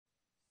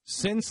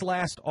Since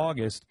last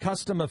August,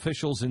 custom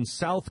officials in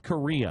South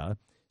Korea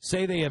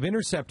say they have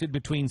intercepted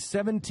between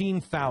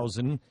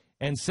 17,000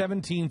 and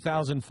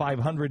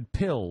 17,500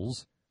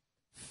 pills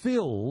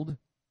filled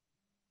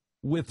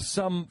with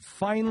some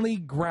finely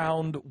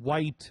ground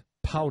white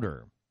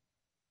powder.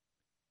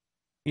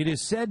 It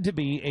is said to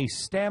be a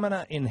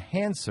stamina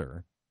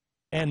enhancer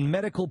and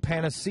medical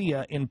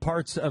panacea in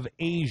parts of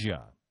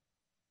Asia.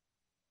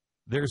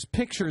 There's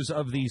pictures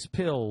of these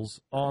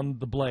pills on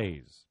the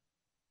Blaze.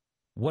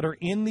 What are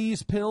in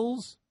these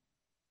pills?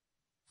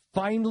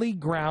 Finely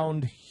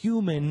ground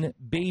human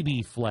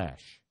baby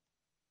flesh.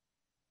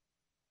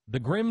 The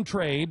grim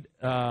trade,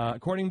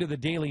 according to the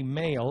Daily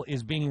Mail,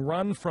 is being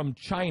run from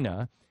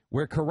China,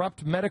 where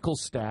corrupt medical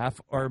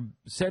staff are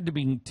said to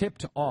be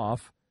tipped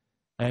off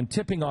and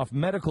tipping off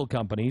medical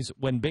companies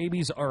when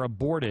babies are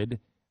aborted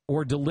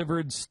or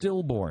delivered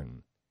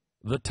stillborn.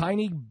 The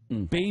tiny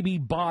baby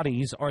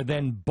bodies are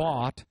then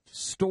bought,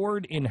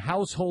 stored in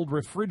household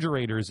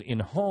refrigerators in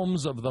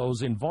homes of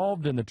those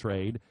involved in the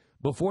trade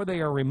before they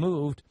are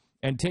removed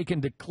and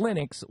taken to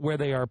clinics where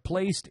they are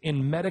placed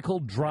in medical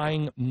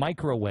drying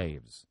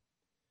microwaves.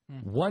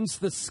 Once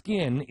the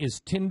skin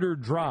is tinder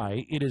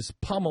dry, it is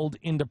pummeled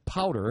into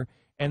powder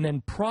and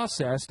then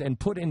processed and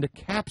put into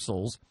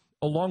capsules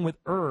along with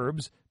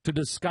herbs to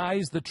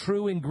disguise the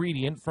true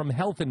ingredient from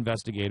health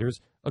investigators,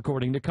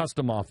 according to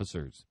custom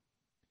officers.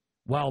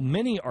 While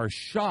many are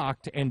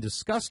shocked and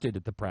disgusted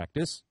at the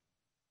practice,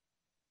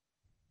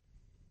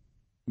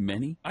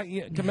 many?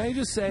 Can I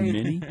just say,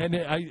 many? And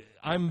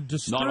I'm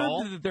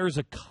disturbed that there's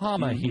a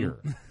comma here.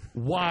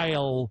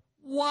 While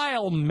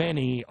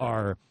many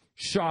are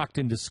shocked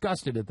and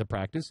disgusted at the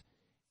practice,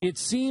 it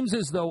seems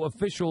as though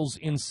officials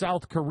in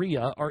South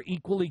Korea are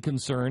equally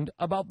concerned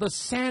about the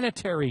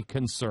sanitary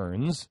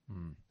concerns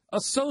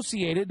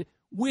associated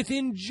with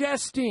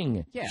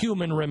ingesting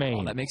human remains.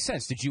 Well, that makes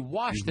sense. Did you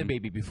wash the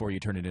baby before you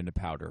turn it into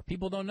powder?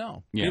 People don't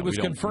know. Yeah, it was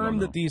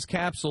confirmed that these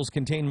capsules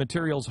contain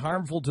materials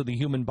harmful to the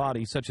human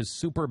body, such as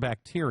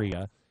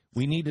superbacteria.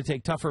 We need to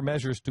take tougher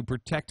measures to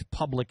protect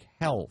public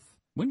health.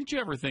 When did you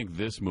ever think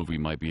this movie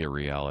might be a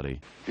reality?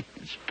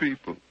 It's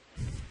people.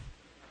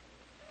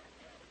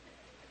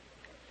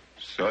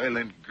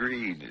 Soylent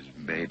Green is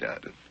made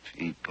out of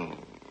people.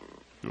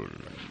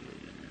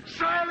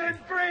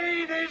 Soylent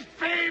Green is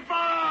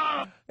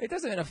people! It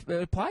doesn't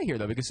apply here,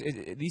 though, because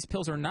these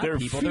pills are not They're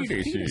people. fetuses.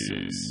 They're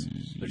fetuses.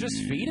 They're just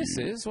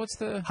fetuses. What's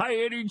the...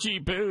 High-energy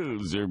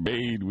pills are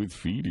made with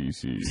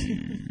fetuses.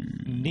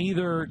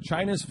 Neither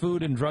China's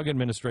Food and Drug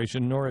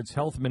Administration nor its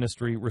health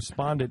ministry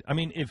responded. I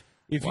mean, if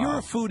you're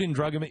a Food and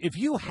Drug... If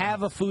you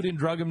have a Food and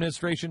Drug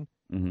Administration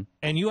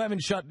and you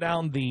haven't shut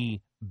down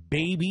the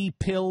baby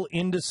pill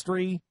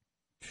industry,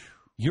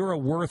 you're a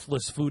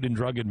worthless Food and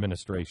Drug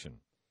Administration.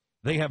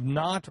 They have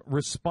not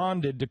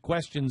responded to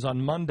questions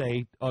on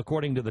Monday,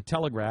 according to the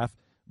Telegraph,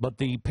 but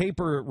the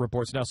paper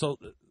reports now. So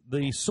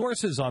the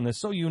sources on this,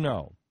 so you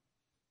know,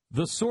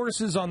 the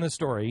sources on this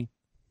story,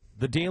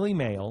 the Daily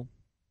Mail,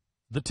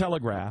 the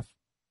Telegraph,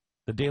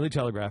 the Daily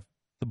Telegraph,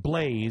 the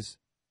Blaze,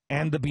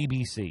 and the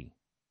BBC.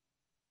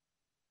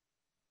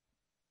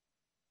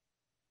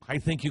 I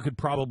think you could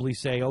probably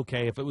say,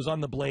 okay, if it was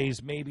on the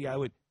Blaze, maybe I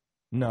would.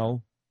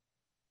 No.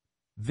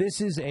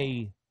 This is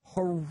a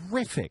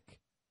horrific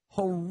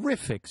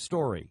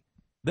story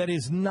that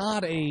is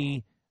not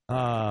a,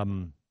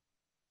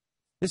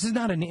 this is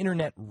not an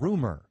internet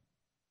rumor.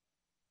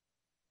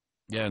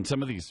 Yeah, and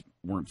some of these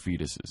weren't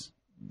fetuses.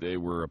 They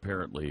were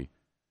apparently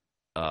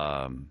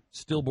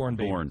stillborn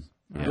babies.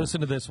 Yeah.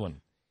 Listen to this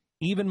one.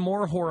 Even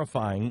more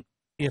horrifying,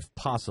 if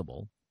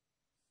possible,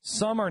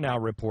 some are now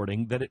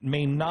reporting that it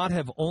may not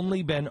have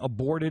only been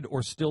aborted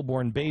or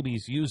stillborn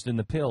babies used in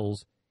the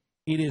pills.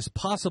 It is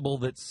possible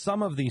that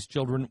some of these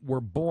children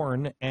were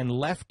born and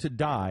left to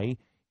die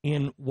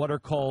in what are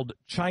called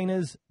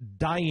China's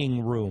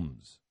dying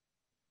rooms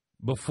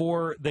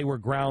before they were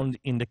ground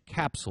into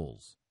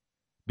capsules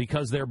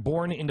because they're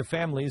born into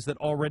families that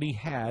already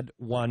had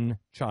one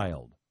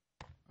child.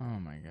 Oh,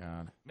 my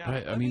God. Now,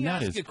 let me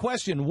ask you a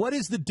question. What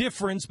is the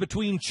difference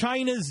between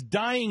China's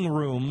dying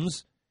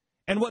rooms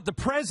and what the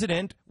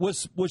president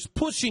was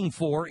pushing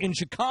for in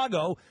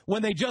Chicago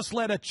when they just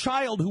let a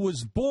child who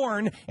was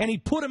born and he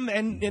put him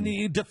and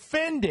he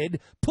defended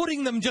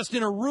putting them just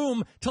in a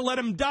room to let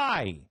him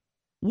die?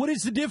 What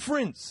is the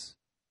difference?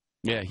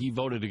 Yeah, he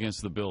voted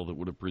against the bill that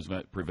would have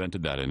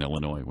prevented that in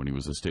Illinois when he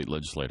was a state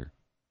legislator.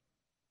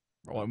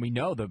 Well, and we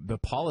know the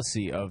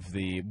policy of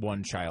the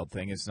one-child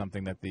thing is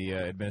something that the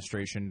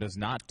administration does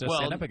not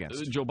stand up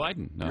against. Joe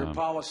Biden. Your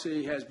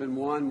policy has been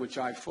one which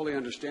I fully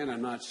understand.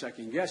 I'm not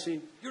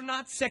second-guessing. You're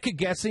not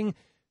second-guessing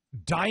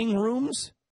dying rooms?